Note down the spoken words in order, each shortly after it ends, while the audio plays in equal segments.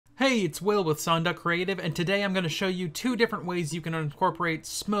Hey, it's Will with Sonduck Creative, and today I'm going to show you two different ways you can incorporate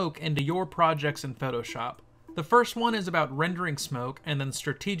smoke into your projects in Photoshop. The first one is about rendering smoke and then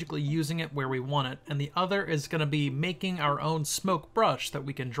strategically using it where we want it, and the other is going to be making our own smoke brush that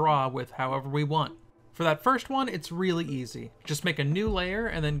we can draw with however we want. For that first one, it's really easy. Just make a new layer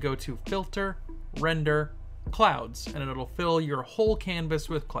and then go to Filter, Render, Clouds, and it'll fill your whole canvas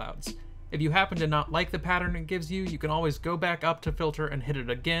with clouds. If you happen to not like the pattern it gives you, you can always go back up to Filter and hit it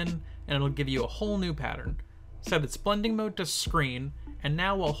again, and it'll give you a whole new pattern. Set its blending mode to Screen, and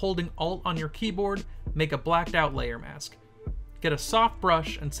now while holding Alt on your keyboard, make a blacked out layer mask. Get a soft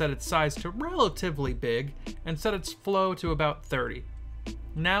brush and set its size to relatively big, and set its flow to about 30.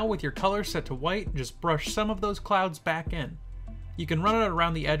 Now with your color set to white, just brush some of those clouds back in. You can run it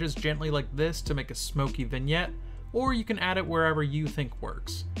around the edges gently like this to make a smoky vignette, or you can add it wherever you think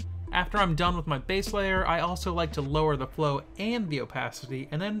works. After I'm done with my base layer, I also like to lower the flow and the opacity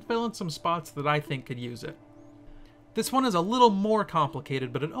and then fill in some spots that I think could use it. This one is a little more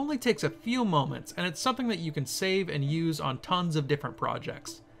complicated, but it only takes a few moments, and it's something that you can save and use on tons of different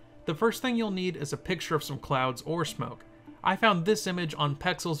projects. The first thing you'll need is a picture of some clouds or smoke. I found this image on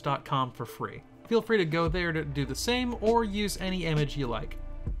pexels.com for free. Feel free to go there to do the same or use any image you like.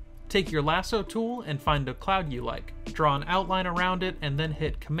 Take your lasso tool and find a cloud you like. Draw an outline around it and then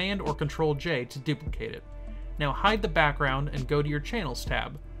hit Command or Control J to duplicate it. Now hide the background and go to your Channels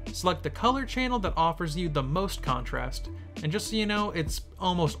tab. Select the color channel that offers you the most contrast, and just so you know, it's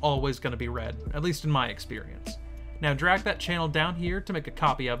almost always going to be red, at least in my experience. Now drag that channel down here to make a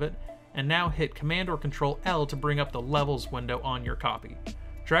copy of it, and now hit Command or Control L to bring up the Levels window on your copy.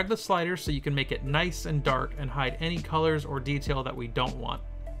 Drag the slider so you can make it nice and dark and hide any colors or detail that we don't want.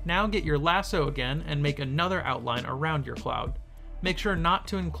 Now get your lasso again and make another outline around your cloud. Make sure not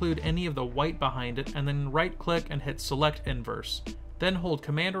to include any of the white behind it, and then right click and hit Select Inverse. Then hold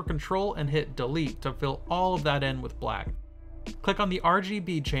Command or Control and hit Delete to fill all of that in with black. Click on the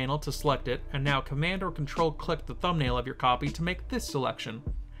RGB channel to select it, and now Command or Control click the thumbnail of your copy to make this selection.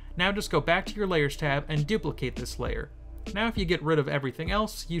 Now just go back to your Layers tab and duplicate this layer. Now if you get rid of everything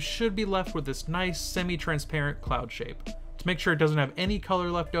else, you should be left with this nice semi-transparent cloud shape. To make sure it doesn't have any color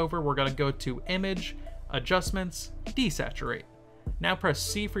left over, we're going to go to Image, Adjustments, Desaturate. Now press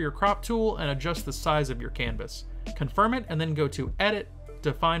C for your crop tool and adjust the size of your canvas. Confirm it and then go to Edit,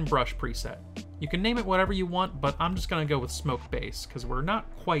 Define Brush Preset. You can name it whatever you want, but I'm just going to go with Smoke Base because we're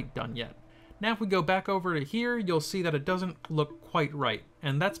not quite done yet. Now if we go back over to here, you'll see that it doesn't look quite right,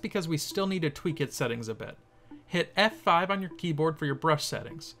 and that's because we still need to tweak its settings a bit. Hit F5 on your keyboard for your brush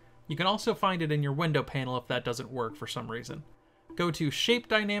settings. You can also find it in your window panel if that doesn't work for some reason. Go to Shape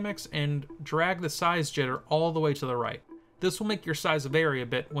Dynamics and drag the size jitter all the way to the right. This will make your size vary a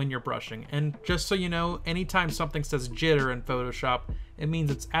bit when you're brushing, and just so you know, anytime something says jitter in Photoshop, it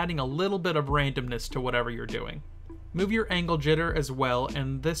means it's adding a little bit of randomness to whatever you're doing. Move your angle jitter as well,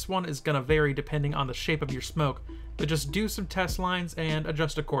 and this one is going to vary depending on the shape of your smoke, but just do some test lines and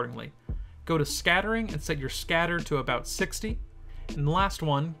adjust accordingly. Go to Scattering and set your scatter to about 60. And the last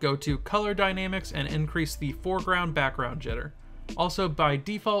one, go to Color Dynamics and increase the foreground-background jitter. Also, by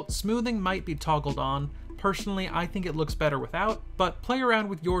default, smoothing might be toggled on. Personally, I think it looks better without, but play around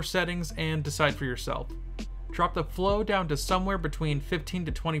with your settings and decide for yourself. Drop the flow down to somewhere between 15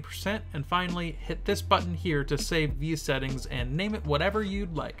 to 20%, and finally, hit this button here to save these settings and name it whatever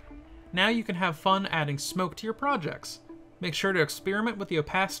you'd like. Now you can have fun adding smoke to your projects. Make sure to experiment with the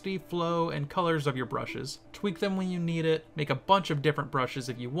opacity, flow, and colors of your brushes. Tweak them when you need it, make a bunch of different brushes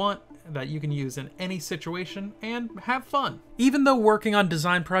if you want, that you can use in any situation, and have fun. Even though working on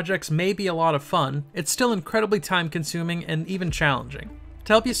design projects may be a lot of fun, it's still incredibly time-consuming and even challenging.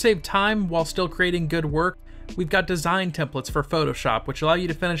 To help you save time while still creating good work, we've got design templates for Photoshop, which allow you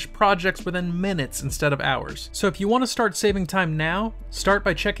to finish projects within minutes instead of hours. So if you want to start saving time now, start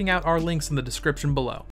by checking out our links in the description below.